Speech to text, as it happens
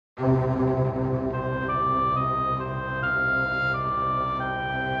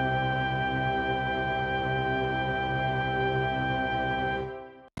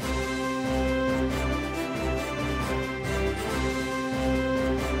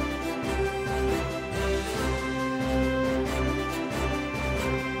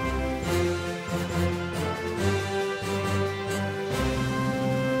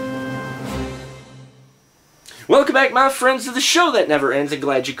Welcome back, my friends, to the show that never ends, and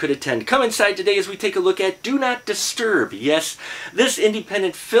glad you could attend. Come inside today as we take a look at Do Not Disturb. Yes, this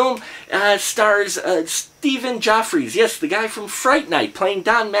independent film stars Stephen Geoffreys, yes, the guy from Fright Night, playing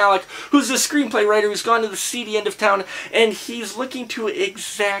Don Malek, who's a screenplay writer who's gone to the seedy end of town, and he's looking to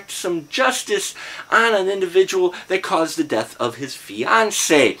exact some justice on an individual that caused the death of his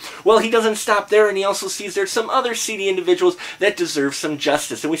fiancée. Well, he doesn't stop there, and he also sees there's some other seedy individuals that deserve some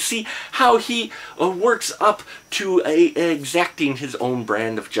justice, and we see how he works up to exacting his own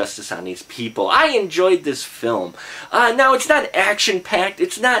brand of justice on these people. I enjoyed this film. Now, it's not action-packed,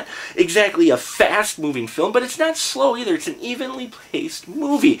 it's not exactly a fast-moving film, but it's not slow either. It's an evenly paced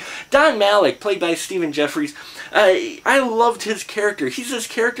movie. Don Malek, played by Stephen Geoffreys, I loved his character. He's this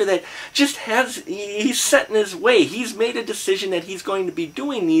character that just he's set in his way. He's made a decision that he's going to be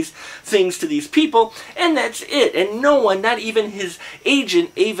doing these things to these people, and that's it. And no one, not even his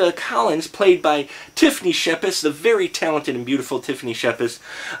agent, Ava Collins, played by Tiffany Shepis, the very talented and beautiful Tiffany Shepis,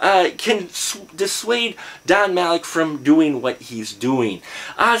 can dissuade Don Malek from doing what he's doing.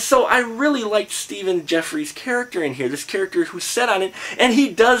 So I really liked Stephen Geoffreys' character in here, this character who's set on it, and he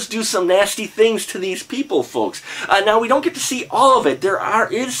does do some nasty things to these people, folks. Now, we don't get to see all of it.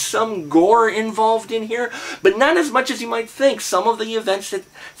 There is some gore involved in here, but not as much as you might think. Some of the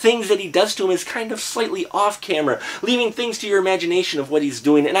things that he does to him is kind of slightly off camera, leaving things to your imagination of what he's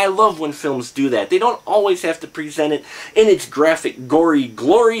doing, and I love when films do that. They don't always have to present it in its graphic, gory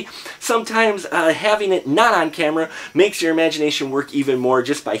glory. Sometimes having it not on camera makes your imagination work even more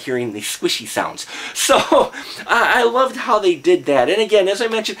just by hearing the squishy sounds. So, I loved how they did that. And again, as I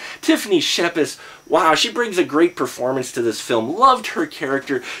mentioned, Tiffany Shepis, wow, she brings a great performance to this film. Loved her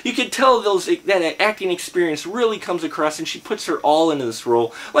character. You could tell that acting experience really comes across, and she puts her all into this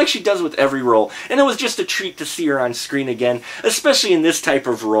role, like she does with every role. And it was just a treat to see her on screen again, especially in this type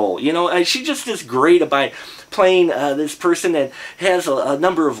of role. You know, she just is great about playing this person that has a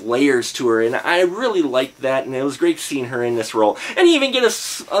number of layers to her, and I really liked that, and it was great seeing her in this role. And you even get a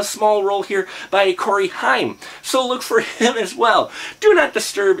small role here by Corey Haim, so look for him as well. Do Not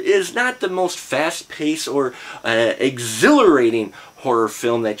Disturb is not the most fast-paced or exhilarating horror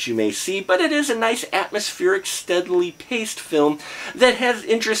film that you may see, but it is a nice atmospheric, steadily paced film that has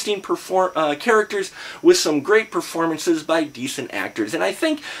interesting characters with some great performances by decent actors. And I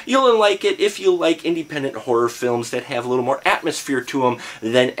think you'll like it if you like independent horror films that have a little more atmosphere to them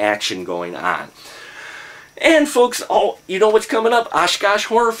than action going on. And folks, you know what's coming up? Oshkosh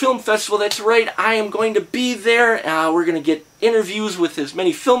Horror Film Festival. That's right, I am going to be there. We're going to get interviews with as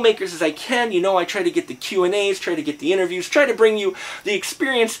many filmmakers as I can. You know, I try to get the Q&As, try to get the interviews, try to bring you the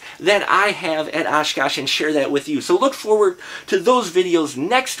experience that I have at Oshkosh and share that with you. So look forward to those videos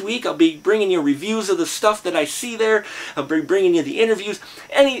next week. I'll be bringing you reviews of the stuff that I see there. I'll be bringing you the interviews,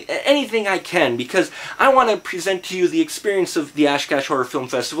 anything I can, because I want to present to you the experience of the Oshkosh Horror Film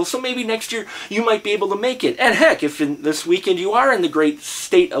Festival, so maybe next year you might be able to make it. And heck, if this weekend you are in the great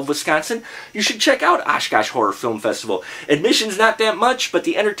state of Wisconsin, you should check out Oshkosh Horror Film Festival. Admission's not that much, but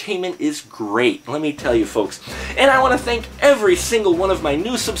the entertainment is great, let me tell you, folks. And I want to thank every single one of my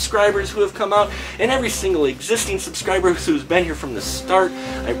new subscribers who have come out, and every single existing subscriber who's been here from the start.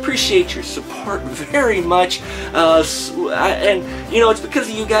 I appreciate your support very much. And, you know, it's because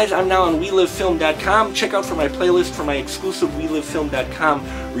of you guys I'm now on WeLiveFilm.com. Check out for my playlist for my exclusive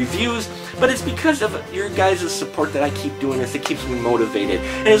WeLiveFilm.com reviews. But it's because of your guys' support that I keep doing this. It keeps me motivated.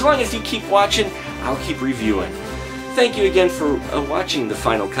 And as long as you keep watching, I'll keep reviewing. Thank you again for watching The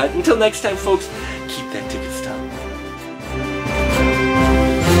Final Cut. Until next time, folks, keep that ticket stub.